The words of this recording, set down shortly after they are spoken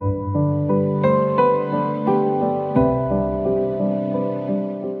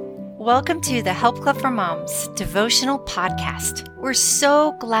Welcome to the Help Club for Moms devotional podcast. We're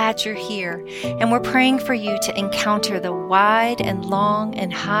so glad you're here, and we're praying for you to encounter the wide and long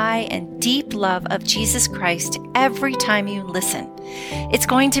and high and deep love of Jesus Christ every time you listen. It's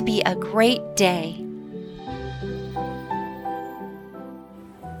going to be a great day.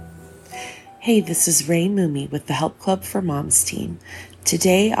 Hey, this is Ray Moomey with the Help Club for Moms team.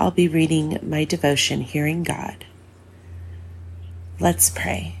 Today I'll be reading my devotion, Hearing God. Let's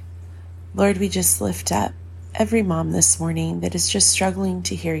pray. Lord, we just lift up every mom this morning that is just struggling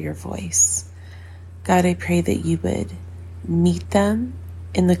to hear your voice. God, I pray that you would meet them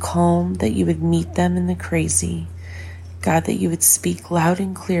in the calm, that you would meet them in the crazy. God, that you would speak loud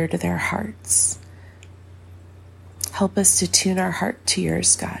and clear to their hearts. Help us to tune our heart to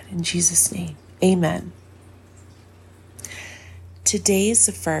yours, God, in Jesus' name. Amen. Today's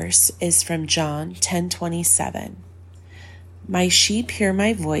verse is from John 10:27. My sheep hear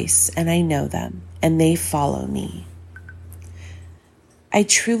my voice, and I know them, and they follow me. I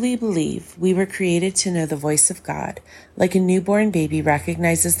truly believe we were created to know the voice of God, like a newborn baby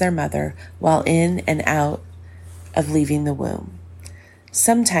recognizes their mother while in and out of leaving the womb.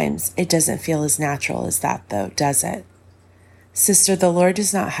 Sometimes it doesn't feel as natural as that, though, does it? Sister, the Lord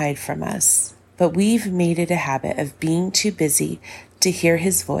does not hide from us, but we've made it a habit of being too busy to hear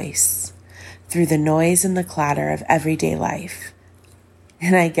his voice through the noise and the clatter of everyday life.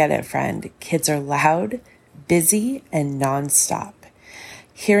 And I get it, friend. Kids are loud, busy, and nonstop.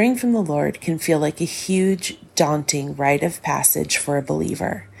 Hearing from the Lord can feel like a huge, daunting rite of passage for a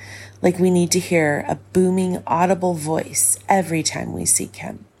believer, like we need to hear a booming, audible voice every time we seek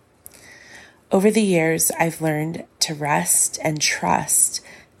him. Over the years, I've learned to rest and trust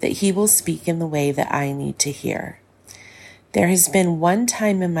that he will speak in the way that I need to hear. There has been one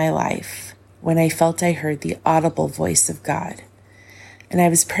time in my life when I felt I heard the audible voice of God. And I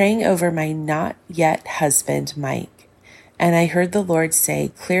was praying over my not yet husband, Mike, and I heard the Lord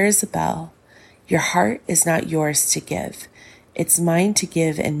say, clear as a bell, your heart is not yours to give. It's mine to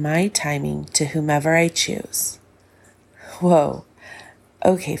give in my timing to whomever I choose. Whoa.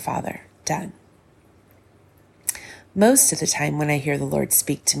 Okay, Father, done. Most of the time when I hear the Lord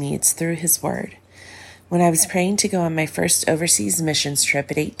speak to me, it's through his word. When I was praying to go on my first overseas missions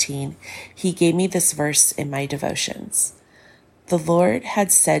trip at 18, he gave me this verse in my devotions. The Lord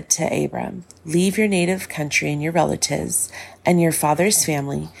had said to Abram, leave your native country and your relatives and your father's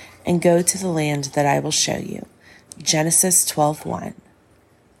family and go to the land that I will show you. Genesis 12:1.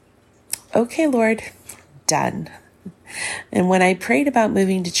 Okay, Lord, done. And when I prayed about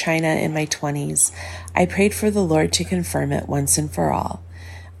moving to China in my 20s, I prayed for the Lord to confirm it once and for all.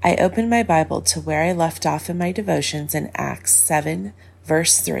 I opened my Bible to where I left off in my devotions in Acts 7,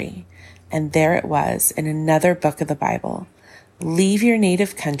 verse 3, and there it was in another book of the Bible. Leave your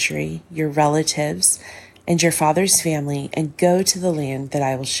native country, your relatives, and your father's family, and go to the land that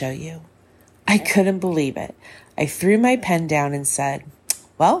I will show you. I couldn't believe it. I threw my pen down and said,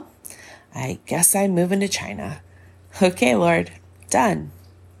 well, I guess I'm moving to China. Okay, Lord, done.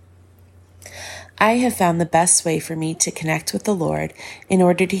 I have found the best way for me to connect with the Lord in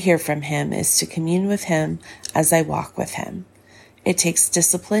order to hear from him is to commune with him as I walk with him. It takes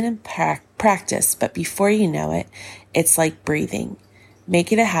discipline and practice, but before you know it, it's like breathing.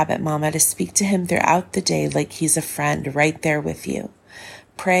 Make it a habit, Mama, to speak to him throughout the day like he's a friend right there with you.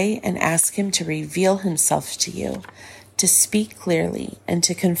 Pray and ask him to reveal himself to you, to speak clearly, and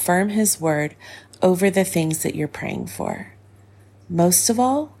to confirm his word over the things that you're praying for. Most of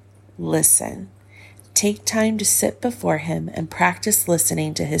all, listen. Take time to sit before him and practice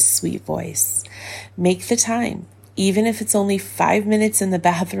listening to his sweet voice. Make the time, even if it's only 5 minutes in the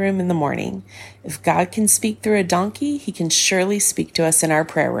bathroom in the morning. If God can speak through a donkey, he can surely speak to us in our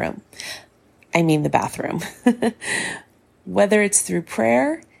prayer room. I mean the bathroom. Whether it's through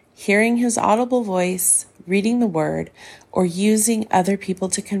prayer, hearing his audible voice, reading the word, or using other people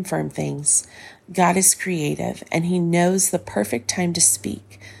to confirm things, God is creative and he knows the perfect time to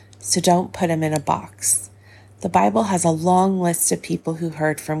speak. So don't put him in a box. The Bible has a long list of people who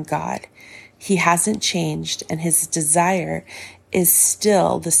heard from God. He hasn't changed and his desire is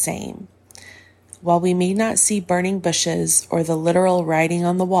still the same. While we may not see burning bushes or the literal writing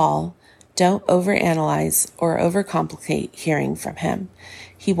on the wall, don't overanalyze or overcomplicate hearing from him.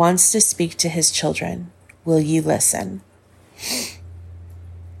 He wants to speak to his children. Will you listen?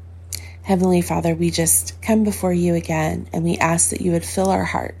 Heavenly Father, we just come before you again, and we ask that you would fill our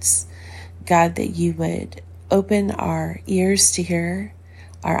hearts. God, that you would open our ears to hear,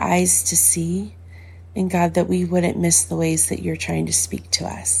 our eyes to see, and God, that we wouldn't miss the ways that you're trying to speak to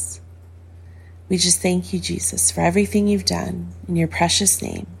us. We just thank you, Jesus, for everything you've done. In your precious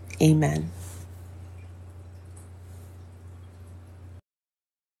name, Amen.